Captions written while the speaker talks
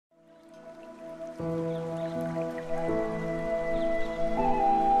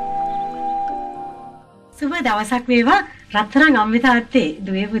සුබ දවසක් වේවා රත්තරන් අම්මේ තාත්තේ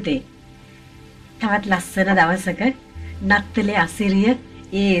දුවේ පුතේ. තවත් ලස්සන දවසක නත්තලේ අසිරිය,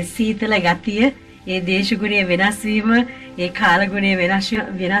 ඒ සීතල ගතිය, ඒ දේශගුණයේ වෙනස් වීම, ඒ කාලගුණයේ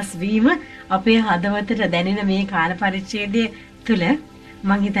වෙනස් වීම අපේ හදවතට දැනෙන මේ කාල පරිච්ඡේදය තුල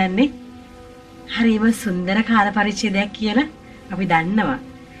මං හිතන්නේ හරිම සුන්දර කාල පරිච්ඡේදයක් කියලා අපි දන්නවා.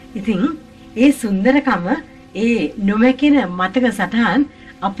 ඉතින් ඒ සුන්දරකම, ඒ නොමැකෙන මතක සටහන්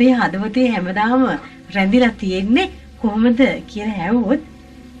අපේ හදවතේ හැමදාම රැඳිලා තියෙන්නේ කොහොමද කියලා හැවුවොත්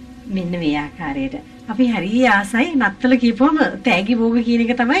මෙන්න මේ ආකාරයට. අපි හරිය ආසයි නත්තල කියපුවම තෑගි භෝග කියන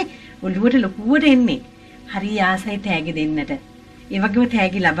එක තමයි ඔළුවට ලොකුවට එන්නේ. හරිය ආසයි තෑගි දෙන්නට. ඒ වගේම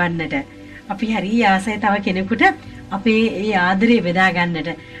තෑගි ලබන්නට. අපි හරිය ආසයි තව කෙනෙකුට අපේ ඒ ආදරේ බෙදා ගන්නට.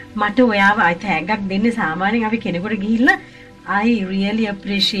 මට ඔයාව තෑග්ගක් දෙන්නේ සාමාන්‍යයෙන් අපි කෙනෙකුට ගිහිල්ලා I really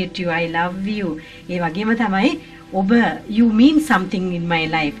appreciate you, I love you. ඒ වගේම තමයි ඔබ you mean something in my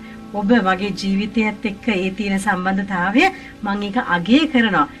life. ඔබ වගේ ජීවිතයත් එක්ක ඒ තියෙන සම්බන්ධතාවය මම ඒක අගය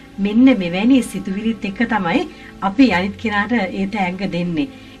කරනවා. මෙන්න මෙවැනි සිතුවිලිත් එක්ක තමයි අපි අනිත් කෙනාට ඒ තෑග්ග දෙන්නේ.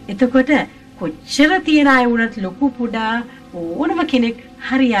 එතකොට කොච්චර තියන අය වුණත් ලොකු පුඩා ඕනම කෙනෙක්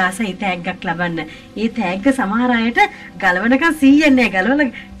හරි ආසයි තෑග්ගක් ලබන්න. ඒ තෑග්ග සමහර අයට ගලවනකන් 100ක් නෑ. ගලවලා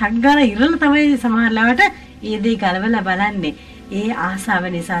ටක් ගාලා ඉරලා තමයි සමහර ලාවට ඒ දේ ගලවලා බලන්නේ. ඒ ආසාව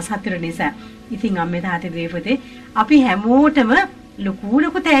නිසා, සතුට නිසා. ඉතින් අම්මේ තාත්තේ දේපතේ අපි හැමෝටම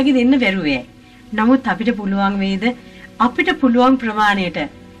ලොකු තෑගි දෙන්න බැරුවේ. නමුත් අපිට පුළුවන් වේද අපිට පුළුවන් ප්‍රමාණයට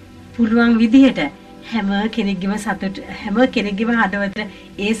පුළුවන් විදිහට හැම කෙනෙක්ගේම හදවතට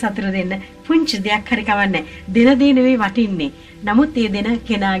ඒ සතුට දෙන්න පුංචි දෙයක් හරි කවන්නේ. දෙන දේ නෙවෙයි වටින්නේ. නමුත් ඒ දෙන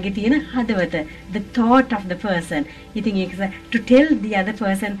කෙනාගේ තියෙන හදවත, the thought of the person. ඉතින් ඒක to tell the other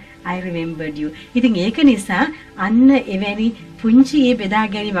person I remembered you. ඉතින් ඒක නිසා අන්න එවැනි පුංචි ඒ බෙදා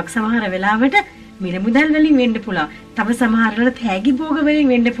ගැනීමක් සමහර වෙලාවට මිල මුදල් වලින් වෙන්න පුළුවන්. තව සමහර වෙලාවට තෑගි භෝග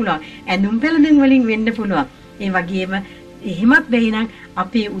වලින් වෙන්න පුළුවන්. ඇඳුම් පැළඳුම් වලින් වෙන්න පුළුවන්. ඒ වගේම එහෙමත් බැරි නම්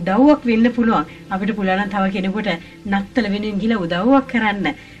අපේ උදව්වක් වෙන්න පුළුවන්. අපිට පුළුවන් නම් තව කෙනෙකුට නත්තල වෙනුවෙන් ගිහලා උදව්වක් කරන්න.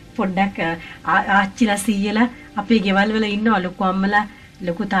 පොඩ්ඩක් ආච්චිලා සීයලා අපේ ගෙවල් වල ඉන්නවා, ලොකු අම්මලා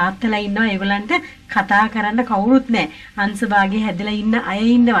ලොකු තාත්තලා ඉන්නවා. ඒගොල්ලන්ට කතා කරන්න කවුරුත් නැහැ. අංශභාගයේ හැදලා ඉන්න අය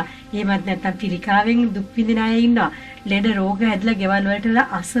ඉන්නවා. එහෙමත් නැත්නම් පිළිකාවෙන් දුක් විඳින අය ඉන්නවා. ලෙඩ රෝග හැදලා ගෙවල් වලට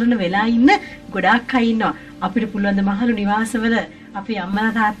අසරණ වෙලා ඉන්න ගොඩාක් අය ඉන්නවා. අපිට පුළුවන් ද මහලු නිවාසවල අපේ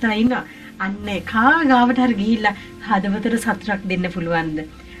අම්මලා තාත්තලා ඉන්නවා. අන්න කා ගාවට හරි ගිහිල්ලා හදවතට සතුටක් දෙන්න පුළුවන්ද?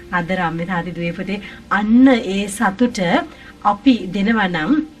 අද අම්මේ තාත්තේ දුවේපතේ අන්න ඒ සතුට අපි දෙනවා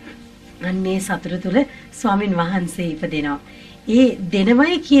නම් අන්නේ සතුට තුල ස්වාමින් වහන්සේ ඉපදෙනවා. ඒ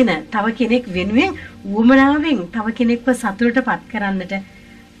දෙනවයි කියන තව කෙනෙක් වෙනුවෙන් උවමනාවෙන් තව කෙනෙක්ව සතුටටපත් කරන්නට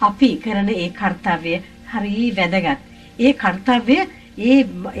අපි කරන ඒ කාර්යය හරි වැදගත්. ඒ කාර්යය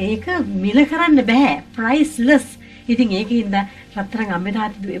ඒක මිල කරන්න බෑ. priceless. ඉතින් ඒකින්ද රත්තරන් අම්මේ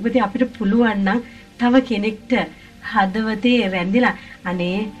තාත්තේ දුවේපතේ අපිට පුළුවන් නම් තව කෙනෙක්ට හදවතේ රැඳිලා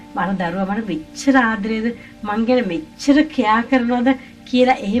අනේ මම දරුවා මට මෙච්චර ආදරේද, මං ගැන මෙච්චර කියා කරනවද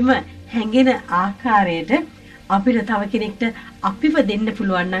කියලා එහෙම හැඟෙන ආකාරයට අපිට තව කෙනෙක්ට අපිව දෙන්න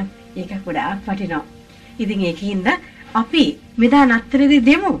පුළුවන් නම් ඒක ගොඩාක් වටිනවා. ඉතින් ඒකින්ද අපි මෙදා නත්තරේදී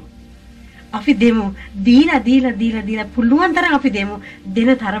දෙමු. අපි දෙමු. දීලා පුළුවන් තරම් අපි දෙමු. දෙන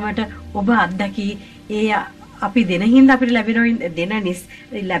තරමට ඔබ අත්දකි. ඒ අපි දෙන හින්දා අපිට ලැබෙනවා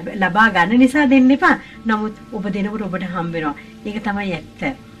ලබා ගන්න නිසා දෙන්න එපා. නමුත් ඔබ දෙනකොට ඔබට හම්බ වෙනවා. ඒක තමයි ඇත්ත.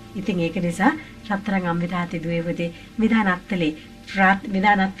 ඉතින් ඒක නිසා රත්තරන් අම්මේ තාත්තේ දුවේපතේ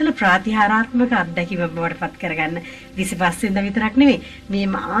මෙදා නත්තල ප්‍රාතිහාරාත්මක අත්දැකීම බවට පත් කරගන්න 25 වෙනිදා විතරක් නෙවෙයි මේ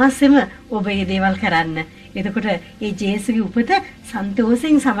මාසෙම ඔබ මේ දේවල් කරන්න. එතකොට ඒ ජේසුගේ උපත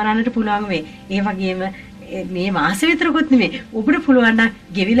සන්තෝෂෙන් සමරන්නට පුළුවන් වෙයි. ඒ වගේම මේ මාසෙ විතරකුත් නෙමෙයි ඔබට පුළුවන් නම්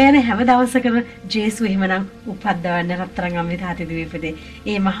ගෙවිලා යන හැම දවසකම ජේසු එහෙමනම් උපද්දවන්න රත්තරන් අම්මේ තාත්තේ දුවේපතේ.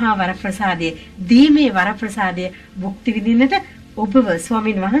 ඒ මහා වරප්‍රසාදයේ දීමේ වරප්‍රසාදයේ භුක්ති විඳින්නට ඔබව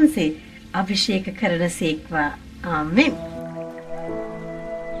ස්වාමින් වහන්සේ අභිෂේක කරන සේක්වා. ආමෙන්.